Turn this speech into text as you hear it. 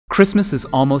Christmas is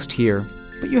almost here,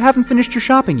 but you haven't finished your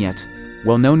shopping yet.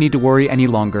 Well, no need to worry any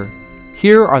longer.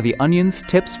 Here are the Onion's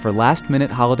tips for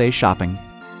last-minute holiday shopping.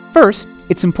 First,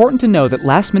 it's important to know that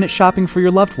last-minute shopping for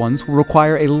your loved ones will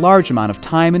require a large amount of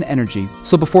time and energy,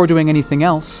 so before doing anything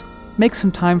else, make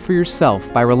some time for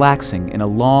yourself by relaxing in a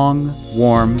long,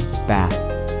 warm bath.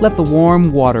 Let the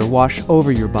warm water wash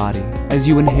over your body as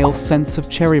you inhale scents of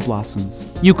cherry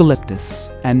blossoms, eucalyptus,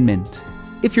 and mint.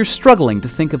 If you're struggling to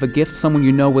think of a gift someone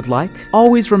you know would like,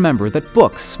 always remember that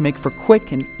books make for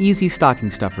quick and easy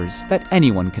stocking stuffers that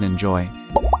anyone can enjoy.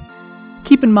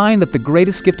 Keep in mind that the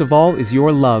greatest gift of all is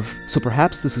your love, so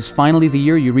perhaps this is finally the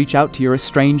year you reach out to your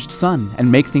estranged son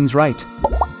and make things right.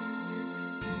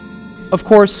 Of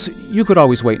course, you could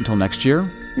always wait until next year.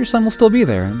 Your son will still be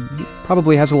there, and he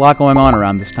probably has a lot going on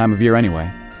around this time of year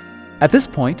anyway. At this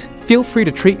point, feel free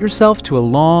to treat yourself to a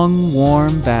long,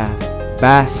 warm bath.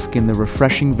 Bask in the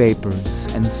refreshing vapors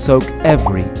and soak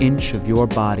every inch of your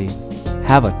body.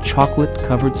 Have a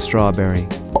chocolate-covered strawberry.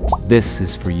 This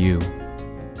is for you.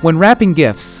 When wrapping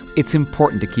gifts, it's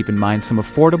important to keep in mind some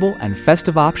affordable and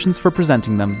festive options for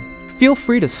presenting them. Feel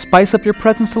free to spice up your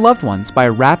presents to loved ones by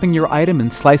wrapping your item in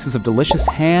slices of delicious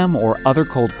ham or other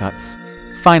cold cuts.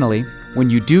 Finally, when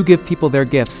you do give people their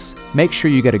gifts, make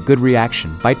sure you get a good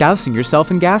reaction by dousing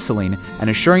yourself in gasoline and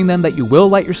assuring them that you will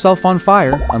light yourself on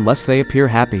fire unless they appear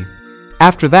happy.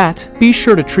 After that, be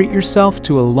sure to treat yourself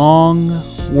to a long,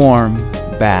 warm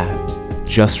bath.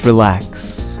 Just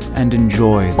relax and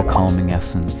enjoy the calming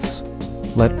essence.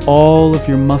 Let all of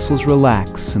your muscles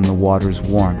relax in the water's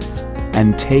warmth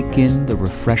and take in the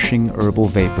refreshing herbal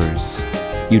vapors.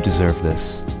 You deserve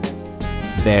this.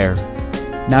 There.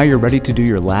 Now you're ready to do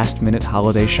your last-minute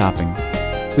holiday shopping.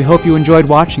 We hope you enjoyed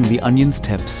watching the Onion's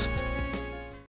tips.